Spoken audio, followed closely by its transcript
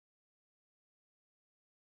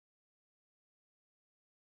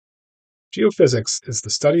Geophysics is the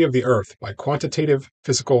study of the Earth by quantitative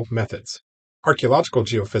physical methods. Archaeological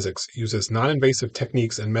geophysics uses non-invasive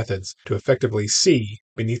techniques and methods to effectively see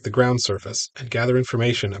beneath the ground surface and gather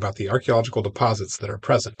information about the archaeological deposits that are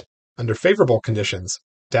present. Under favorable conditions,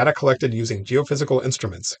 data collected using geophysical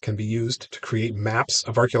instruments can be used to create maps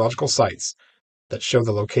of archaeological sites that show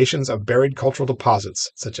the locations of buried cultural deposits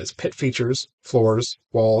such as pit features, floors,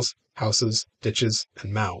 walls, houses, ditches,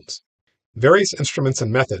 and mounds. Various instruments and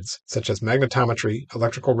methods, such as magnetometry,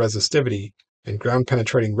 electrical resistivity, and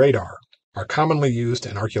ground-penetrating radar, are commonly used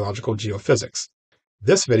in archaeological geophysics.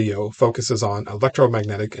 This video focuses on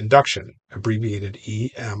electromagnetic induction, abbreviated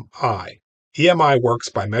EMI. EMI works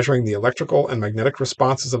by measuring the electrical and magnetic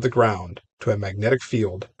responses of the ground to a magnetic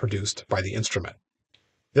field produced by the instrument.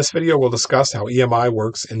 This video will discuss how EMI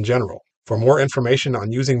works in general. For more information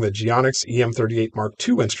on using the Geonics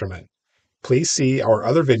EM38-MK2 instrument, please see our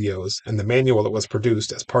other videos and the manual that was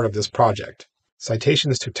produced as part of this project.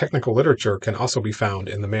 Citations to technical literature can also be found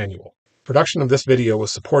in the manual. Production of this video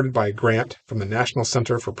was supported by a grant from the National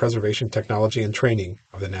Center for Preservation Technology and Training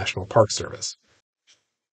of the National Park Service.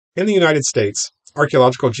 In the United States,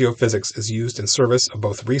 archaeological geophysics is used in service of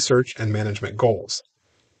both research and management goals.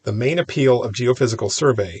 The main appeal of geophysical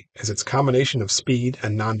survey is its combination of speed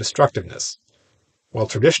and non-destructiveness. While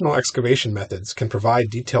traditional excavation methods can provide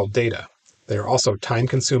detailed data, they are also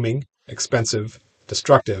time-consuming, expensive,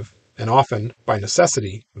 destructive, and often, by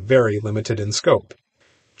necessity, very limited in scope.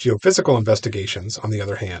 Geophysical investigations, on the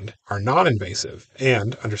other hand, are non-invasive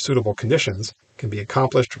and, under suitable conditions, can be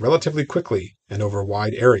accomplished relatively quickly and over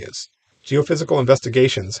wide areas. Geophysical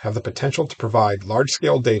investigations have the potential to provide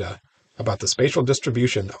large-scale data about the spatial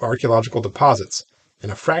distribution of archaeological deposits in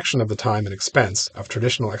a fraction of the time and expense of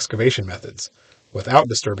traditional excavation methods, without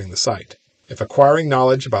disturbing the site. If acquiring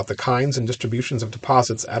knowledge about the kinds and distributions of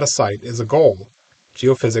deposits at a site is a goal,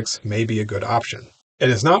 geophysics may be a good option. It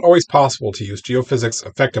is not always possible to use geophysics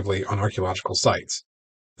effectively on archaeological sites.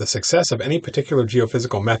 The success of any particular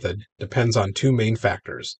geophysical method depends on two main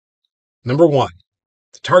factors. Number one,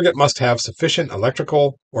 the target must have sufficient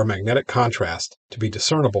electrical or magnetic contrast to be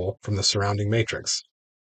discernible from the surrounding matrix.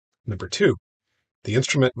 Number two, the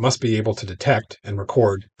instrument must be able to detect and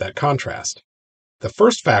record that contrast. The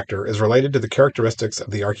first factor is related to the characteristics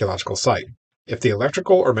of the archaeological site. If the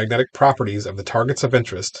electrical or magnetic properties of the targets of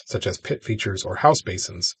interest, such as pit features or house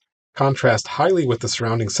basins, contrast highly with the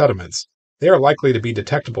surrounding sediments, they are likely to be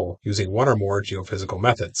detectable using one or more geophysical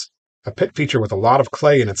methods. A pit feature with a lot of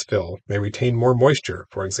clay in its fill may retain more moisture,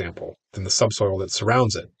 for example, than the subsoil that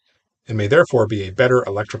surrounds it, and may therefore be a better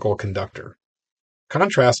electrical conductor.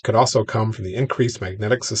 Contrast could also come from the increased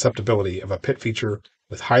magnetic susceptibility of a pit feature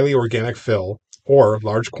with highly organic fill or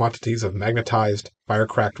large quantities of magnetized,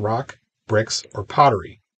 fire-cracked rock, bricks, or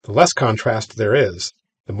pottery. The less contrast there is,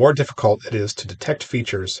 the more difficult it is to detect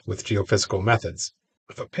features with geophysical methods.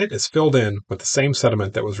 If a pit is filled in with the same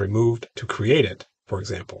sediment that was removed to create it, for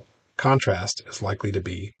example, contrast is likely to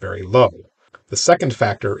be very low. The second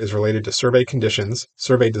factor is related to survey conditions,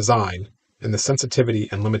 survey design, and the sensitivity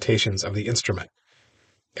and limitations of the instrument.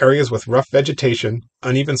 Areas with rough vegetation,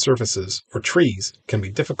 uneven surfaces, or trees can be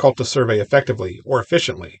difficult to survey effectively or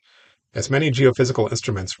efficiently, as many geophysical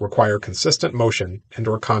instruments require consistent motion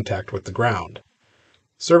and/or contact with the ground.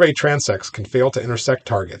 Survey transects can fail to intersect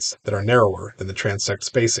targets that are narrower than the transect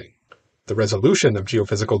spacing. The resolution of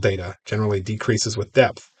geophysical data generally decreases with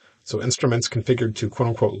depth, so instruments configured to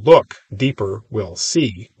quote-unquote look deeper will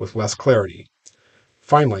see with less clarity.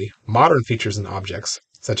 Finally, modern features and objects,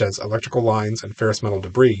 such as electrical lines and ferrous metal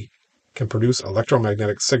debris, can produce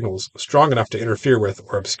electromagnetic signals strong enough to interfere with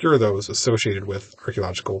or obscure those associated with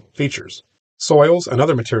archaeological features. Soils and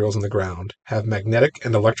other materials in the ground have magnetic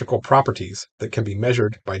and electrical properties that can be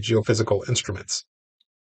measured by geophysical instruments.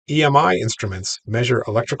 EMI instruments measure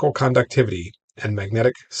electrical conductivity and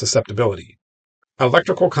magnetic susceptibility.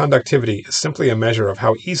 Electrical conductivity is simply a measure of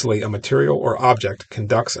how easily a material or object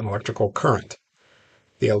conducts an electrical current.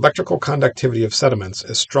 The electrical conductivity of sediments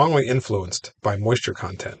is strongly influenced by moisture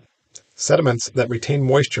content. Sediments that retain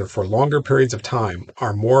moisture for longer periods of time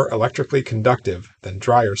are more electrically conductive than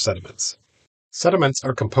drier sediments. Sediments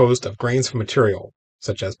are composed of grains of material,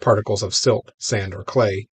 such as particles of silt, sand, or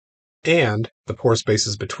clay, and the pore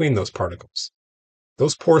spaces between those particles.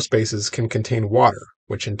 Those pore spaces can contain water,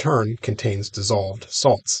 which in turn contains dissolved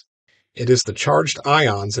salts. It is the charged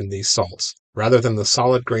ions in these salts, rather than the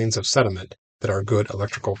solid grains of sediment, that are good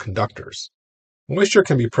electrical conductors. Moisture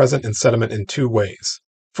can be present in sediment in two ways.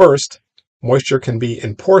 First, moisture can be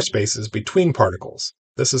in pore spaces between particles.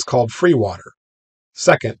 This is called free water.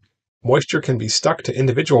 Second, moisture can be stuck to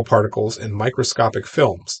individual particles in microscopic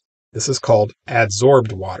films. This is called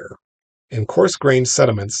adsorbed water. In coarse-grained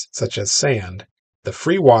sediments, such as sand, the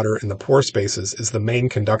free water in the pore spaces is the main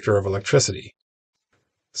conductor of electricity.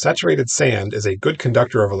 Saturated sand is a good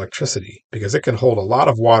conductor of electricity because it can hold a lot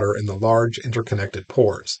of water in the large interconnected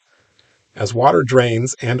pores. As water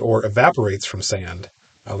drains and/or evaporates from sand,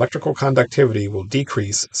 electrical conductivity will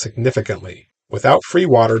decrease significantly. Without free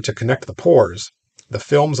water to connect the pores, the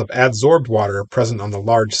films of adsorbed water present on the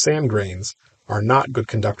large sand grains are not good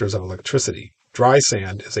conductors of electricity. Dry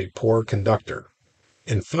sand is a poor conductor.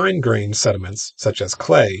 In fine-grained sediments, such as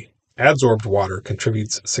clay, adsorbed water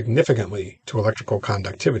contributes significantly to electrical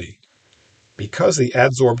conductivity. Because the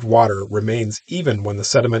adsorbed water remains even when the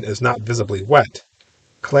sediment is not visibly wet,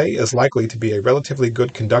 clay is likely to be a relatively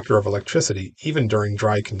good conductor of electricity even during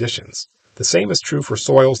dry conditions. The same is true for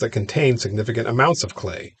soils that contain significant amounts of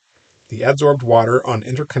clay. The adsorbed water on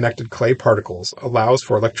interconnected clay particles allows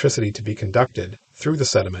for electricity to be conducted through the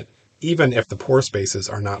sediment, even if the pore spaces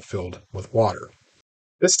are not filled with water.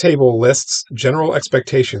 This table lists general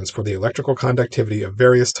expectations for the electrical conductivity of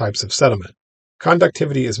various types of sediment.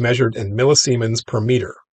 Conductivity is measured in millisiemens per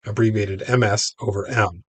meter, abbreviated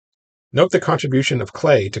ms/m. Note the contribution of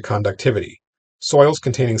clay to conductivity. Soils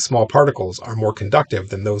containing small particles are more conductive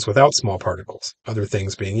than those without small particles, other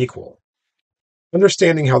things being equal.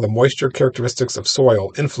 Understanding how the moisture characteristics of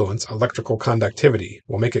soil influence electrical conductivity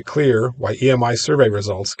will make it clear why EMI survey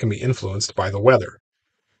results can be influenced by the weather.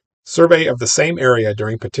 Survey of the same area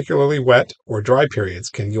during particularly wet or dry periods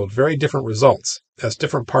can yield very different results, as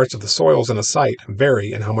different parts of the soils in a site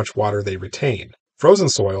vary in how much water they retain. Frozen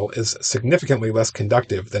soil is significantly less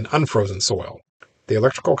conductive than unfrozen soil. The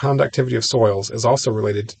electrical conductivity of soils is also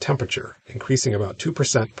related to temperature, increasing about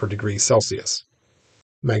 2% per degree Celsius.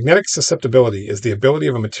 Magnetic susceptibility is the ability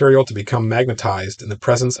of a material to become magnetized in the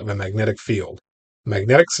presence of a magnetic field.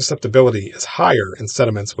 Magnetic susceptibility is higher in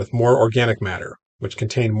sediments with more organic matter, which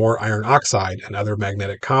contain more iron oxide and other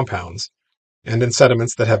magnetic compounds, and in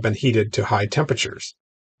sediments that have been heated to high temperatures.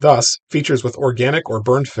 Thus, features with organic or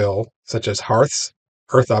burned fill, such as hearths,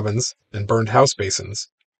 earth ovens, and burned house basins,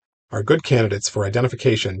 are good candidates for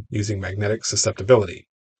identification using magnetic susceptibility.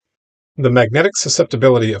 The magnetic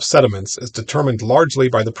susceptibility of sediments is determined largely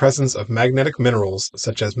by the presence of magnetic minerals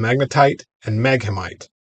such as magnetite and maghemite.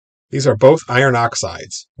 These are both iron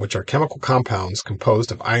oxides, which are chemical compounds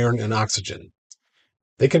composed of iron and oxygen.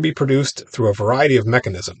 They can be produced through a variety of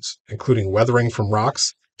mechanisms, including weathering from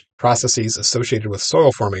rocks, processes associated with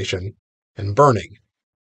soil formation, and burning.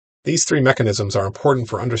 These three mechanisms are important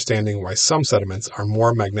for understanding why some sediments are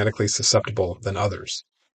more magnetically susceptible than others.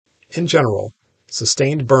 In general,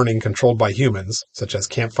 sustained burning controlled by humans, such as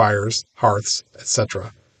campfires, hearths,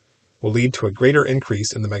 etc., will lead to a greater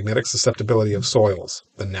increase in the magnetic susceptibility of soils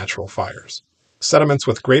than natural fires. Sediments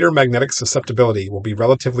with greater magnetic susceptibility will be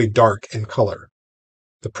relatively dark in color.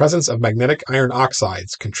 The presence of magnetic iron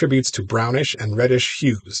oxides contributes to brownish and reddish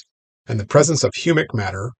hues, and the presence of humic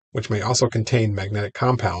matter, which may also contain magnetic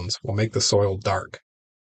compounds, will make the soil dark.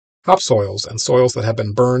 Topsoils and soils that have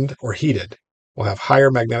been burned or heated will have higher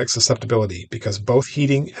magnetic susceptibility because both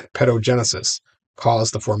heating and pedogenesis cause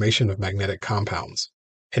the formation of magnetic compounds.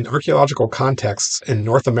 In archaeological contexts in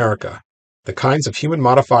North America, the kinds of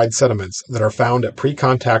human-modified sediments that are found at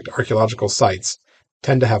pre-contact archaeological sites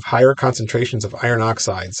tend to have higher concentrations of iron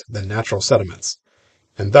oxides than natural sediments,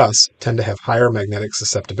 and thus tend to have higher magnetic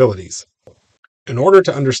susceptibilities. In order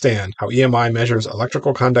to understand how EMI measures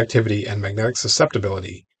electrical conductivity and magnetic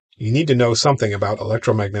susceptibility, you need to know something about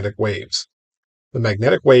electromagnetic waves. The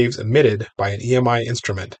magnetic waves emitted by an EMI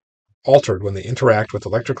instrument altered when they interact with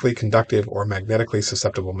electrically conductive or magnetically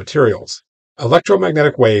susceptible materials.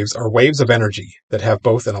 Electromagnetic waves are waves of energy that have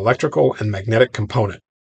both an electrical and magnetic component.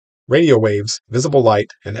 Radio waves, visible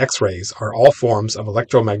light, and X-rays are all forms of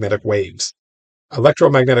electromagnetic waves.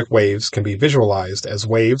 Electromagnetic waves can be visualized as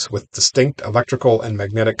waves with distinct electrical and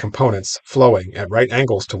magnetic components flowing at right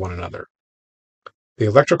angles to one another. The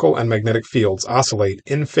electrical and magnetic fields oscillate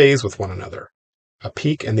in phase with one another. A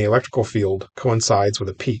peak in the electrical field coincides with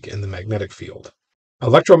a peak in the magnetic field.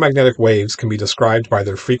 Electromagnetic waves can be described by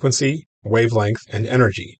their frequency, wavelength, and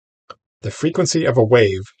energy. The frequency of a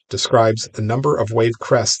wave describes the number of wave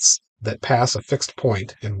crests that pass a fixed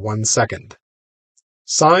point in 1 second.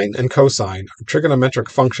 Sine and cosine are trigonometric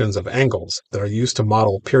functions of angles that are used to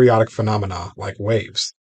model periodic phenomena like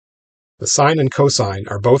waves. The sine and cosine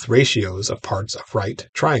are both ratios of parts of right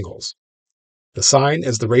triangles. The sine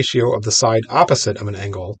is the ratio of the side opposite of an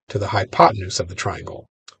angle to the hypotenuse of the triangle.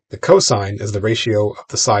 The cosine is the ratio of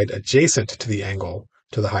the side adjacent to the angle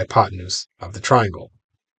to the hypotenuse of the triangle.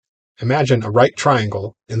 Imagine a right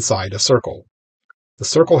triangle inside a circle. The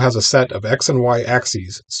circle has a set of x and y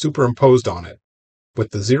axes superimposed on it.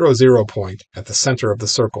 with the 0, point at the center of the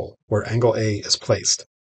circle where angle A is placed.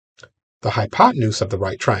 The hypotenuse of the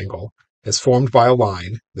right triangle is formed by a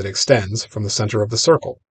line that extends from the center of the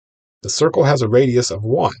circle. The circle has a radius of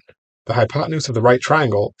 1. The hypotenuse of the right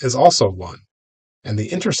triangle is also 1, and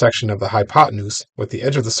the intersection of the hypotenuse with the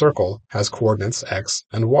edge of the circle has coordinates x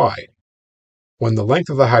and y. When the length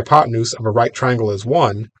of the hypotenuse of a right triangle is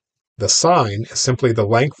 1, the sine is simply the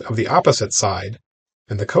length of the opposite side,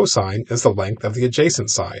 and the cosine is the length of the adjacent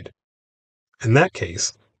side. In that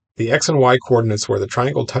case, the x and y coordinates where the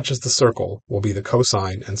triangle touches the circle will be the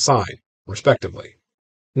cosine and sine, respectively.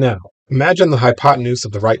 Now, imagine the hypotenuse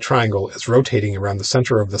of the right triangle is rotating around the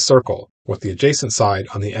center of the circle, with the adjacent side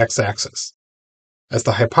on the x-axis. As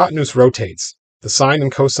the hypotenuse rotates, the sine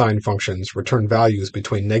and cosine functions return values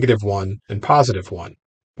between -1 and +1.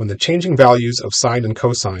 When the changing values of sine and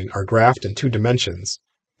cosine are graphed in 2 dimensions,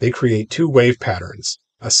 they create 2 wave patterns,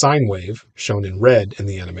 a sine wave, shown in red in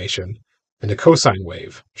the animation, and a cosine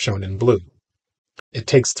wave, shown in blue. It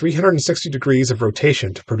takes 360 degrees of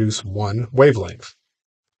rotation to produce 1 wavelength.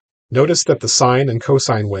 Notice that the sine and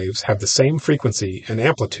cosine waves have the same frequency and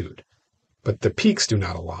amplitude, but the peaks do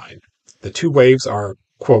not align. The 2 waves are,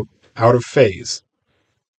 quote, out of phase.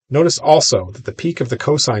 Notice also that the peak of the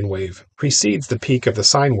cosine wave precedes the peak of the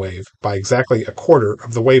sine wave by exactly 1/4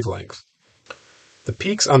 of the wavelength. The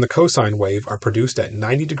peaks on the cosine wave are produced at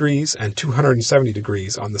 90 degrees and 270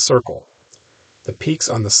 degrees on the circle. The peaks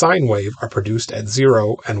on the sine wave are produced at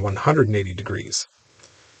 0 and 180 degrees.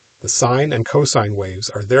 The sine and cosine waves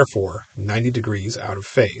are therefore 90 degrees out of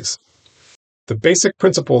phase. The basic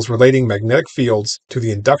principles relating magnetic fields to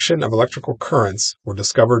the induction of electrical currents were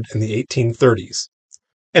discovered in the 1830s.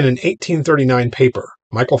 In an 1839 paper,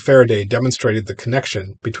 Michael Faraday demonstrated the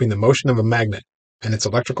connection between the motion of a magnet and its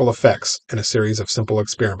electrical effects in a series of simple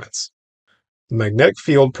experiments. The magnetic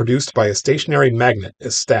field produced by a stationary magnet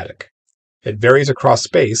is static. It varies across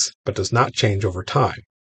space but does not change over time.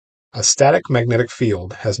 A static magnetic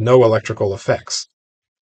field has no electrical effects.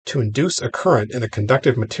 To induce a current in a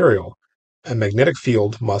conductive material, a magnetic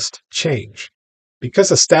field must change.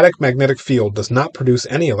 Because a static magnetic field does not produce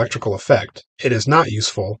any electrical effect, it is not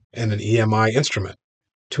useful in an EMI instrument.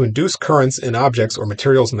 To induce currents in objects or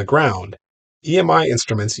materials in the ground, EMI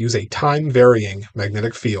instruments use a time-varying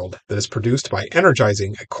magnetic field that is produced by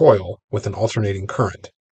energizing a coil with an alternating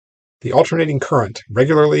current. The alternating current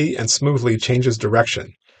regularly and smoothly changes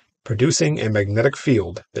direction, producing a magnetic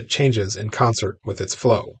field that changes in concert with its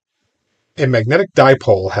flow. A magnetic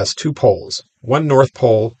dipole has 2 poles, one north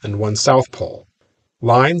pole and one south pole.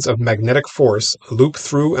 Lines of magnetic force loop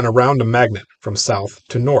through and around a magnet from south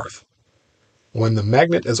to north. When the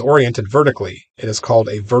magnet is oriented vertically, it is called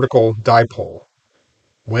a vertical dipole.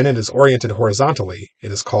 When it is oriented horizontally,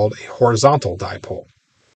 it is called a horizontal dipole.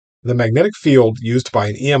 The magnetic field used by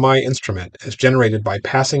an EMI instrument is generated by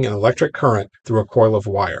passing an electric current through a coil of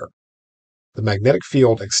wire. The magnetic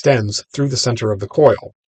field extends through the center of the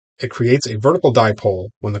coil. It creates a vertical dipole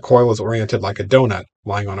when the coil is oriented like a donut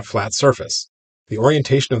lying on a flat surface. The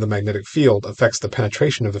orientation of the magnetic field affects the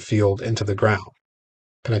penetration of the field into the ground.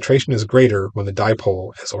 Penetration is greater when the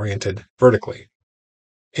dipole is oriented vertically.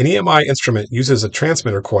 An EMI instrument uses a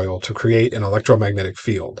transmitter coil to create an electromagnetic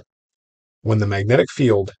field. When the magnetic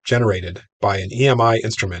field generated by an EMI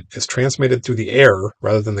instrument is transmitted through the air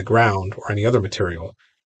rather than the ground or any other material,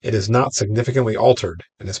 it is not significantly altered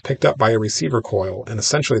and is picked up by a receiver coil in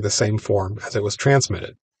essentially the same form as it was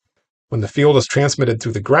transmitted. When the field is transmitted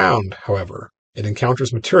through the ground, however, it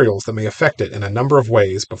encounters materials that may affect it in a number of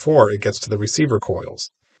ways before it gets to the receiver coils.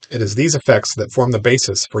 It is these effects that form the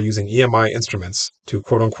basis for using EMI instruments to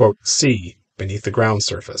quote-unquote see beneath the ground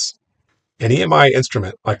surface. An EMI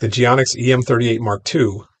instrument like the Geonics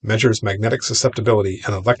EM38-MK2 measures magnetic susceptibility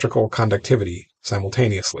and electrical conductivity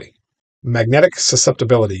simultaneously. Magnetic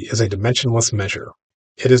susceptibility is a dimensionless measure.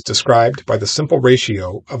 It is described by the simple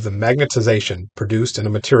ratio of the magnetization produced in a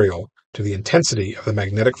material to the intensity of the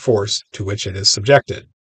magnetic force to which it is subjected.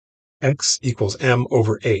 X equals m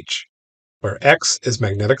over h, where x is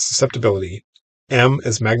magnetic susceptibility, m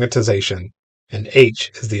is magnetization, and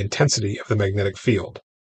h is the intensity of the magnetic field.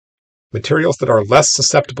 Materials that are less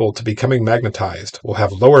susceptible to becoming magnetized will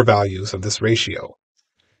have lower values of this ratio.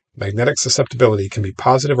 Magnetic susceptibility can be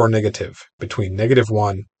positive or negative, between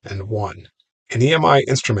 -1 and 1. An EMI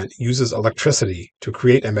instrument uses electricity to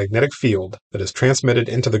create a magnetic field that is transmitted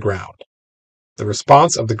into the ground. The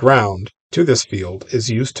response of the ground to this field is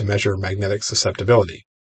used to measure magnetic susceptibility.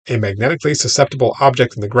 A magnetically susceptible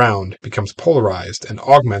object in the ground becomes polarized and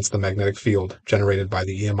augments the magnetic field generated by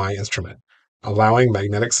the EMI instrument, allowing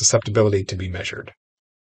magnetic susceptibility to be measured.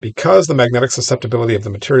 Because the magnetic susceptibility of the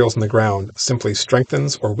materials in the ground simply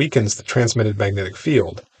strengthens or weakens the transmitted magnetic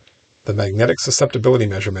field, the magnetic susceptibility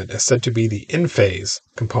measurement is said to be the in-phase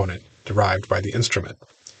component derived by the instrument.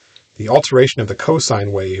 The alteration of the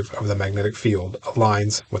cosine wave of the magnetic field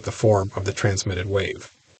aligns with the form of the transmitted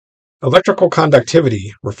wave. Electrical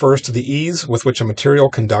conductivity refers to the ease with which a material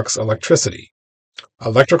conducts electricity.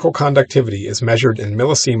 Electrical conductivity is measured in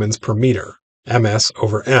millisiemens per meter, ms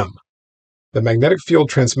over m. The magnetic field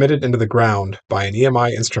transmitted into the ground by an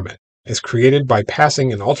EMI instrument is created by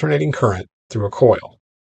passing an alternating current through a coil.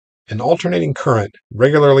 An alternating current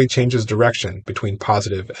regularly changes direction between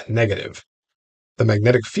positive and negative. The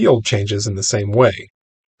magnetic field changes in the same way.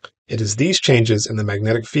 It is these changes in the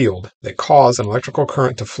magnetic field that cause an electrical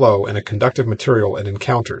current to flow in a conductive material it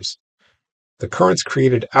encounters. The currents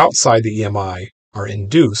created outside the EMI are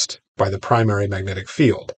induced by the primary magnetic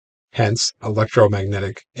field, hence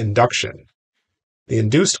electromagnetic induction. The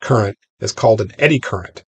induced current is called an eddy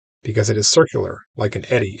current because it is circular, like an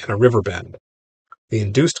eddy in a river bend. The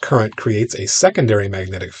induced current creates a secondary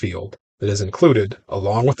magnetic field that is included,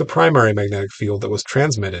 along with the primary magnetic field that was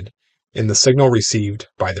transmitted, in the signal received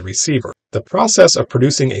by the receiver. The process of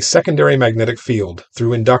producing a secondary magnetic field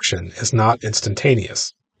through induction is not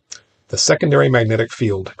instantaneous. The secondary magnetic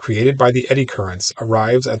field created by the eddy currents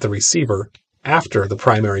arrives at the receiver after the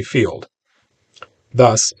primary field.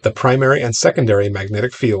 Thus, the primary and secondary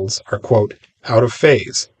magnetic fields are, quote, out of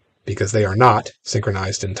phase, because they are not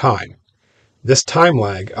synchronized in time. This time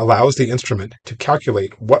lag allows the instrument to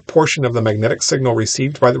calculate what portion of the magnetic signal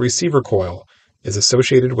received by the receiver coil is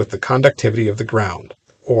associated with the conductivity of the ground,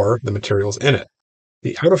 or the materials in it.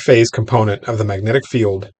 The out-of-phase component of the magnetic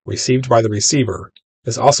field received by the receiver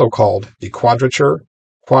is also called the quadrature,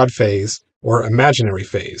 quad phase, or imaginary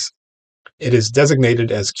phase. It is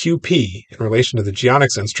designated as QP in relation to the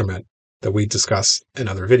Geonics instrument that we discuss in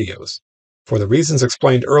other videos. For the reasons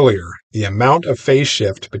explained earlier, the amount of phase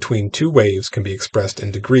shift between two waves can be expressed in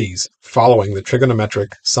degrees following the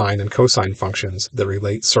trigonometric sine and cosine functions that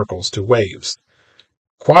relate circles to waves.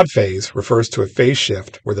 Quad phase refers to a phase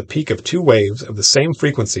shift where the peak of two waves of the same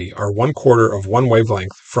frequency are 1/4 of one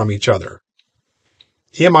wavelength from each other.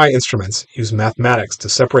 EMI instruments use mathematics to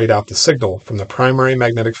separate out the signal from the primary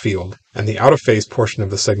magnetic field and the out-of-phase portion of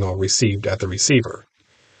the signal received at the receiver.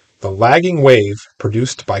 The lagging wave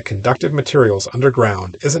produced by conductive materials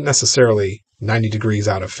underground isn't necessarily 90 degrees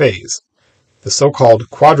out of phase. The so-called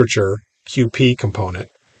quadrature, QP component,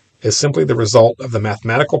 is simply the result of the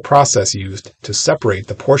mathematical process used to separate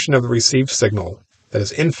the portion of the received signal that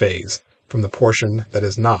is in phase from the portion that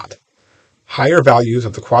is not. Higher values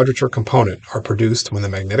of the quadrature component are produced when the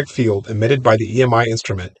magnetic field emitted by the EMI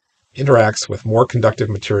instrument interacts with more conductive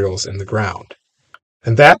materials in the ground.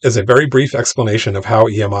 And that is a very brief explanation of how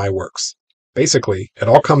EMI works. Basically, it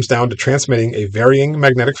all comes down to transmitting a varying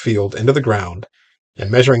magnetic field into the ground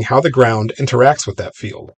and measuring how the ground interacts with that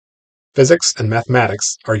field. Physics and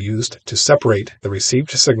mathematics are used to separate the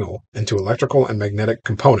received signal into electrical and magnetic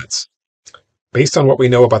components. Based on what we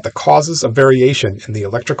know about the causes of variation in the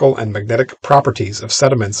electrical and magnetic properties of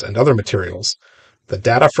sediments and other materials, the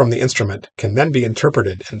data from the instrument can then be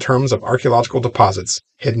interpreted in terms of archaeological deposits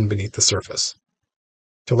hidden beneath the surface.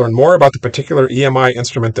 To learn more about the particular EMI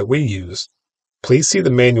instrument that we use, please see the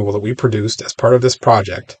manual that we produced as part of this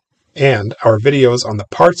project and our videos on the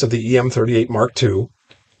parts of the EM38-MK2,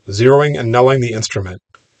 zeroing and nulling the instrument,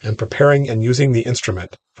 and preparing and using the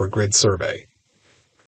instrument for grid survey.